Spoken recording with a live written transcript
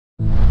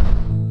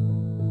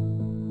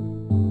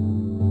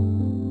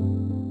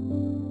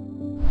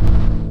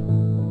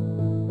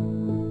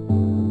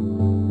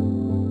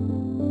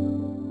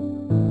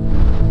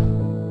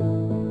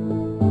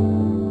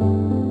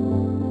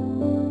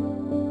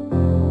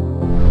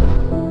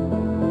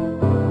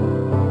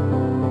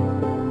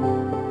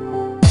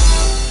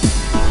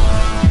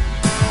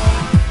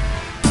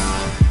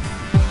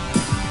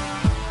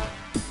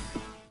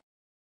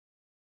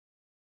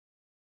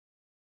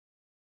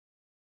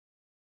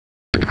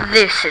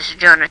This is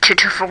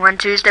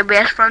Jonah2241 the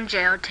best from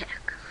Jail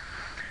Tech.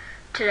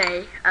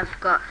 Today I've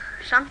got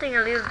something a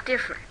little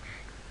different.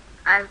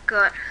 I've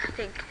got, I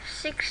think,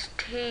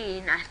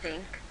 16,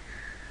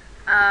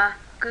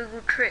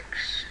 Google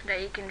tricks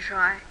that you can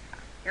try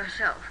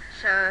yourself.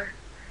 So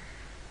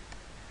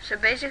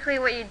basically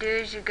what you do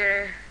is you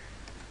go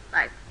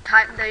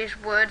type those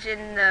words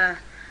in the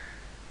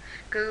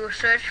Google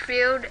search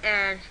field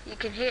and you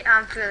can hit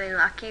I'm feeling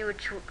lucky,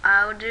 which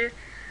I'll do.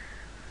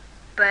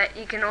 But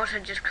you can also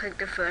just click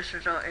the first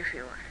result if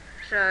you want.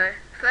 So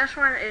first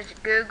one is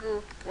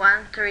Google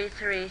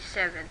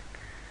 1337.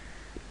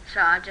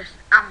 So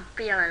I'm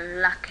feeling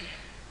lucky.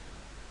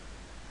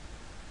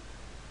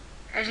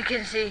 As you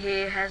can see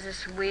here, it has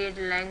this weird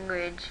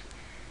language.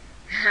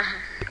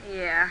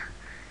 Yeah,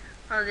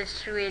 all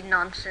this weird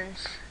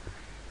nonsense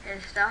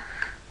and stuff.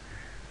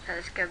 So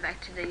let's go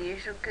back to the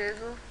usual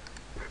Google.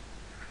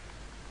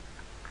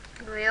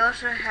 We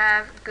also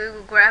have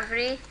Google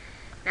Gravity.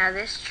 Now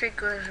this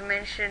trick was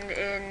mentioned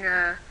in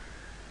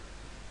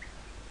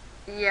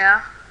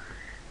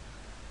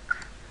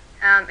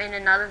in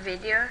another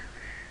video.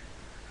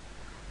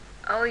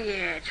 Oh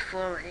yeah, it's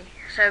falling.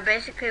 So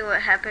basically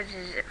what happens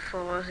is it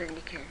falls and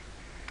you can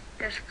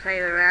just play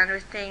around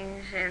with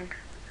things, and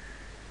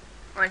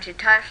once you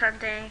type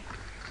something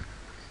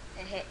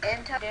and hit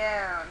enter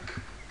down.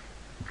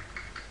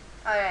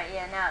 Alright,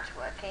 yeah, now it's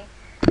working.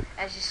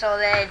 As you saw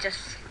there, it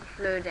just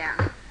flew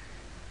down.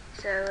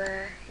 So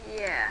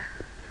yeah.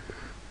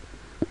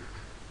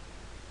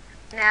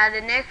 Now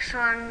the next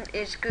one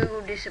is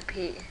Google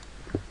disappear.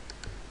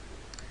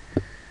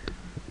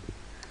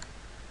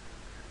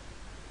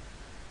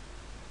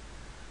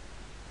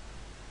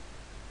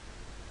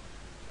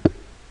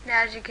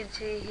 Now as you can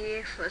see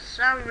here, for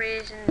some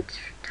reason it's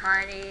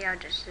tiny. I'll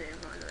just zoom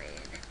all the way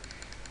in.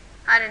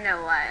 I don't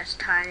know why it's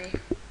tiny,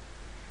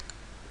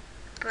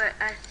 but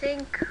I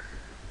think,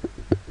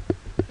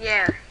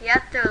 yeah, you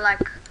have to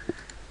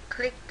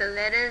click the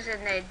letters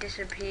and they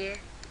disappear.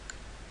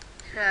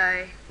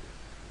 So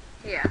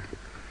yeah.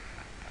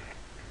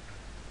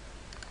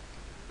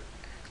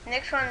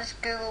 Next one is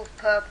Google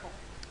purple.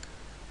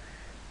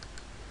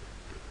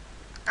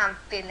 I'm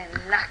feeling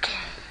lucky.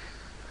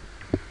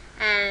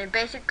 And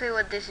basically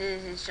what this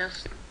is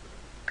just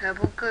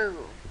purple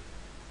Google.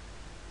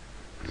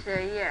 So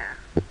yeah,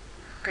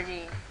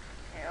 pretty.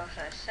 It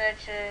also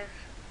searches,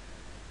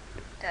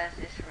 does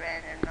this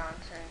random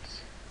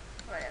nonsense,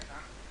 whatever.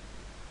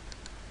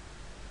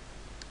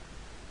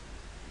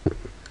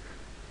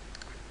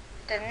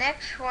 The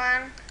next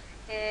one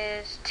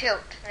is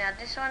tilt. Now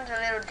this one's a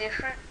little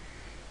different.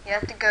 You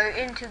have to go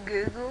into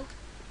Google.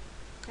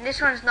 And this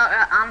one's not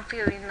a I'm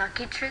feeling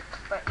lucky trick,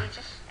 but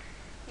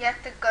you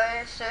have to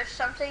go search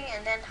something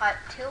and then type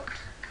tilt.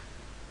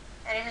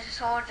 And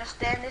it's all just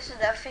there. This is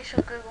the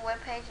official Google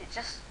webpage. It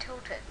just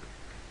tilted.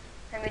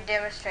 Let me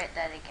demonstrate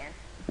that again.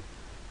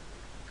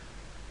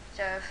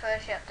 So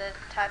first you have to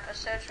type a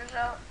search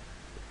result,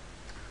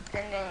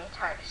 and then you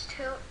type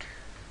tilt.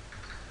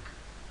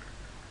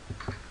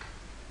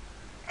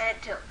 And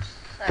it tilts.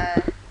 So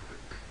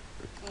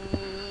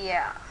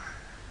yeah.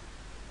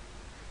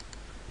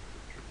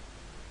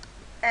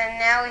 And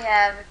now we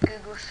have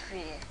Google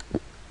Sphere.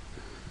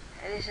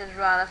 And this is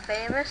rather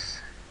famous.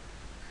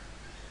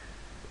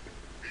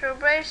 So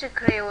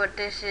basically what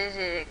this is,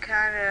 it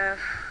kind of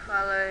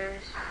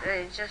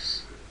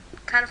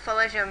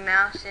follows your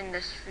mouse in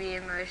the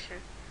sphere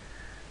motion.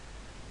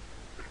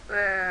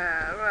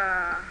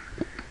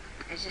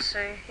 As you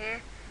see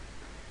here.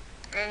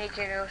 And you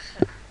can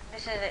also,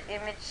 this is an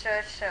image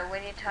search, so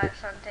when you type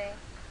something,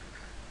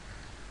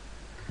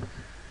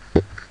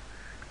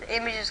 the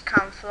images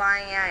come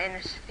flying out in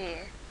a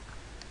sphere.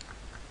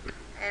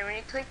 And when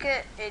you click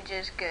it, it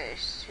just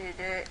goes to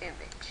the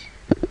image.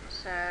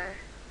 So,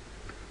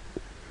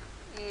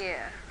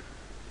 yeah.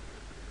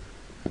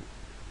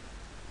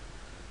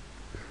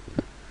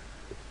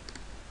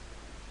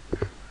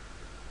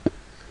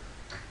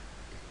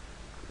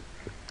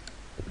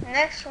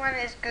 Next one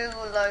is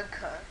Google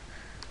Loco.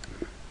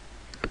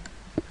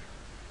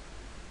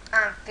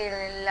 I'm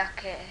feeling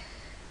lucky.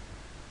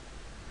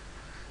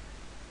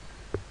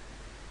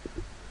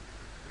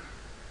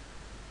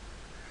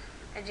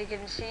 As you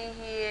can see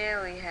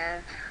here, we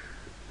have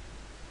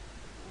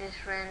this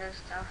random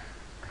stuff.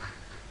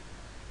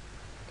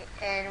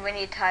 And when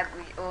you type,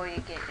 all you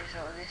get is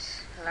all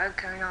this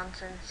Loco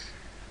nonsense.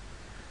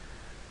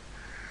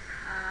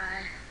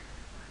 I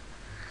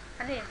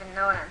don't even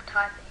know what I'm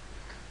typing.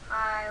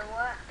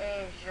 What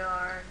is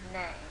your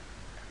name?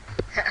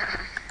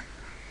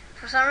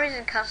 For some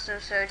reason custom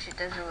search it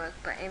doesn't work,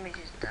 but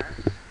images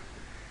does.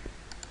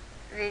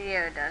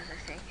 Video does, I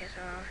think, as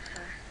well.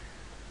 So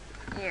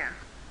yeah.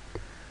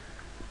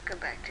 Go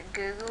back to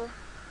Google.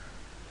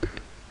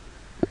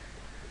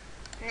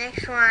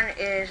 Next one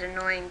is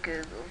annoying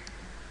Google.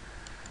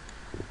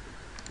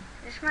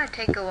 This might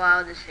take a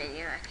while, this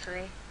video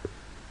actually.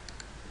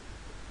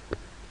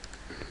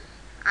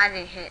 I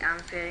didn't hit I'm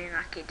feeling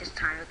lucky this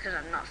time because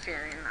I'm not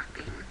feeling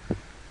lucky.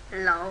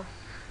 Lol.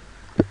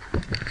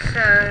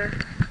 So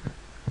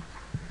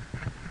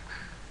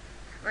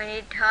when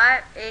you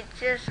type, it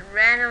just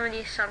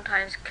randomly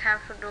sometimes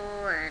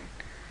capital and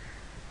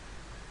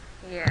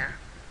yeah.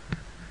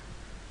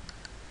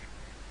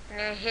 And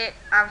you hit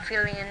I'm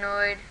feeling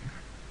annoyed,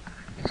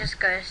 it just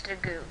goes to the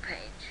Google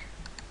page.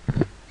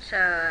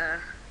 So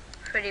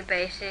pretty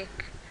basic.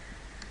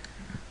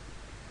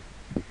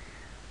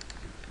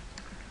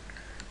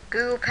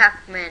 Google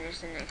Pac-Man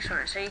is the next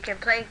one. So you can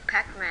play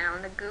Pac-Man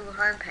on the Google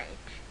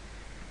homepage.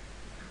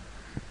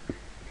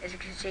 As you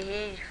can see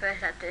here, you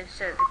first have to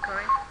insert the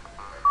coin.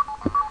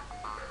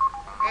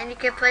 And you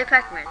can play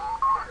Pac-Man.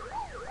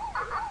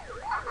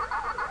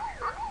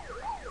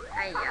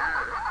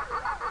 Hiya.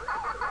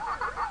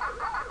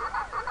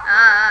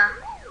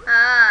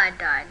 I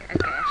died.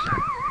 Okay,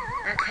 sorry.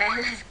 Okay,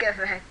 let's go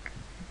back.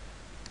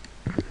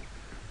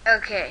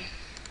 Okay.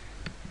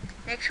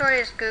 Next one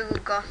is Google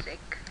Gothic.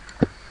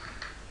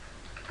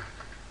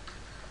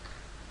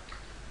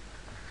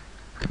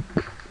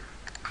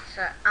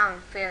 So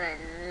I'm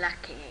feeling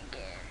lucky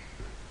again.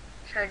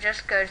 So it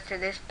just goes to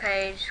this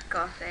page,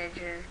 Goth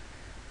Agent.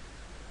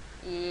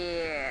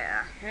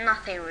 Yeah,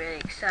 nothing really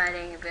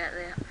exciting about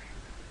that.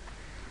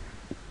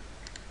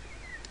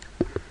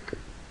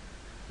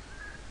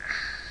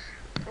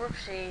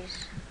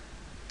 Whoopsies.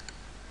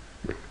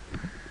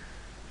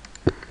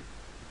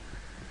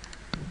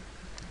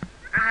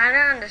 I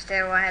don't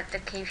understand why I have to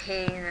keep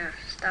hitting the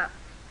stop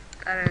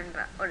button,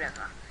 but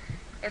whatever.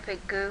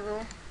 Epic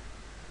Google.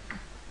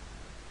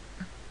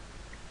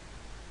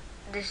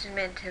 This is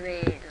meant to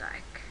be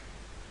like,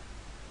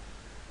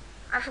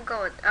 I forgot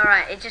what,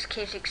 alright, it just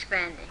keeps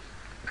expanding.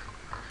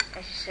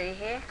 As you see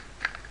here.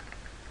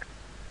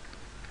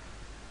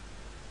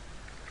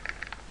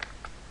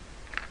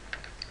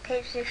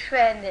 Keeps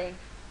expanding.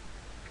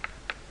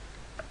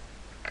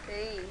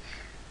 Please.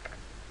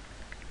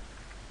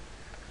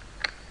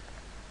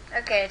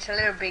 Okay, it's a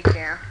little big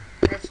now.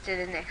 Let's do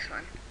the next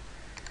one.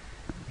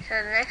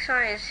 So the next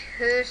one is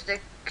who's the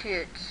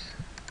cutest?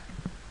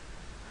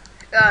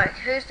 Oh,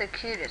 who's the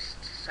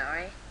cutest?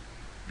 Sorry.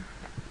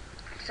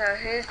 So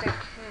who's the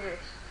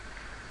cutest?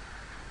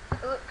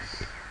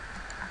 Oops.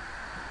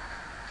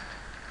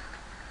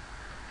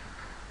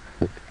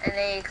 And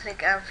then you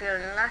click I'm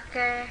feeling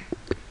lucky,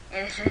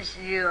 and it says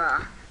you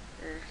are.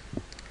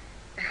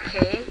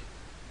 Okay.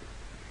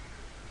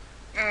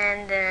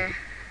 And the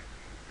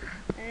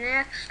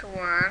next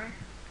one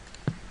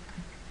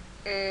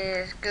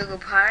is Google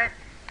Pirate.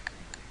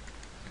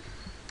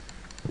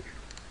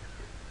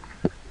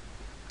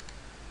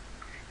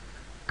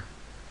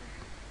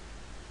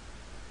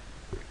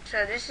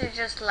 So this is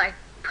just like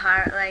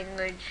pirate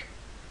language.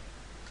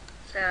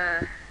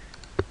 So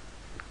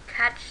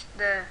catch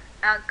the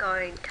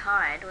outgoing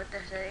tide. What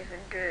does it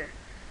even do?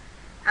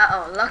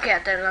 Uh-oh, look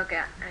out, don't look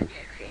out.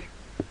 Okay, phew.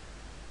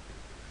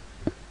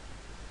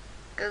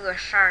 Google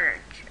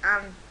search.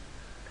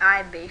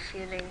 I be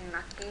feeling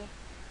lucky.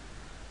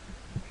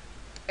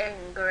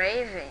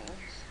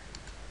 Engravings.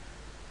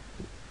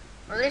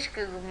 Well, at least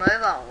Google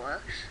Mobile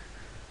works.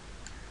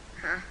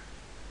 Huh.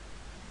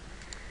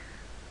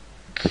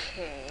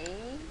 Okay.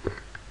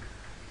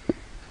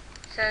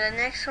 So the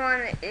next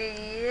one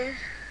is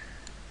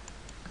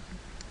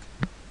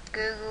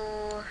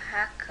Google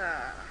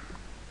Hacker.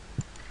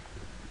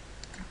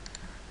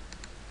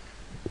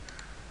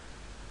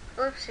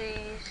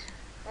 Oopsies.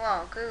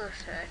 Well, Google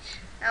search.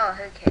 Oh,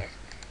 who cares?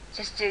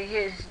 Just to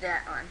use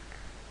that one,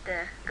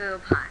 the Google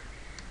Pi.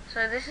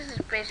 So this is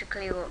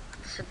basically what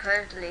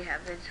supposedly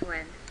happens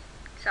when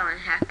someone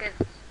hacks it.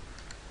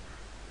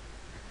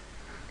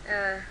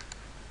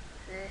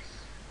 This.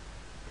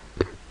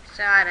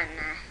 So I don't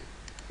know.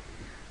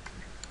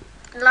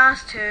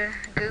 Last two,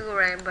 Google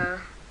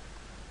Rainbow.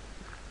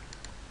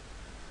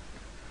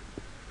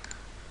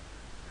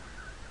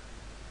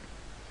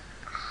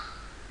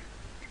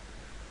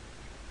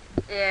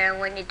 Yeah,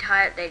 when you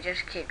type, they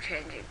just keep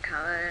changing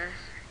colors.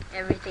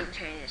 Everything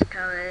changes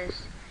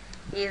colors.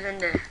 Even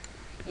the,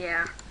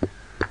 yeah,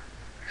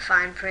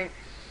 fine print.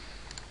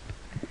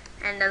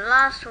 And the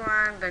last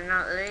one, but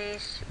not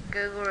least,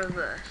 Google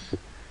Reverse.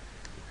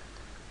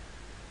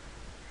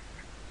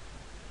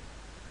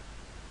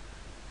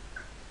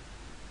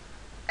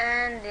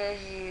 And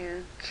as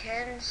you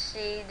can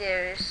see,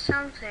 there is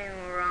something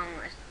wrong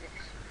with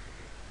this.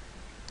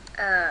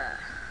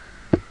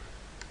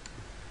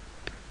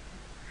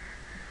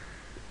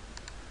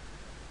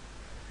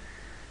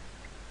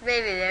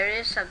 Maybe there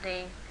is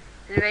something.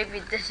 Maybe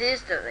this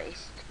is the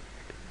least.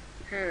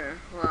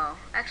 Well,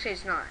 actually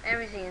it's not.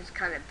 Everything is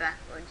kind of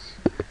backwards.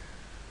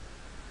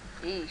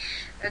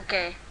 Yeesh.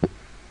 Okay.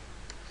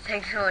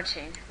 Thanks for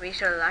watching. Be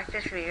sure to like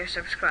this video,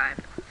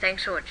 subscribe.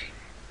 Thanks for watching.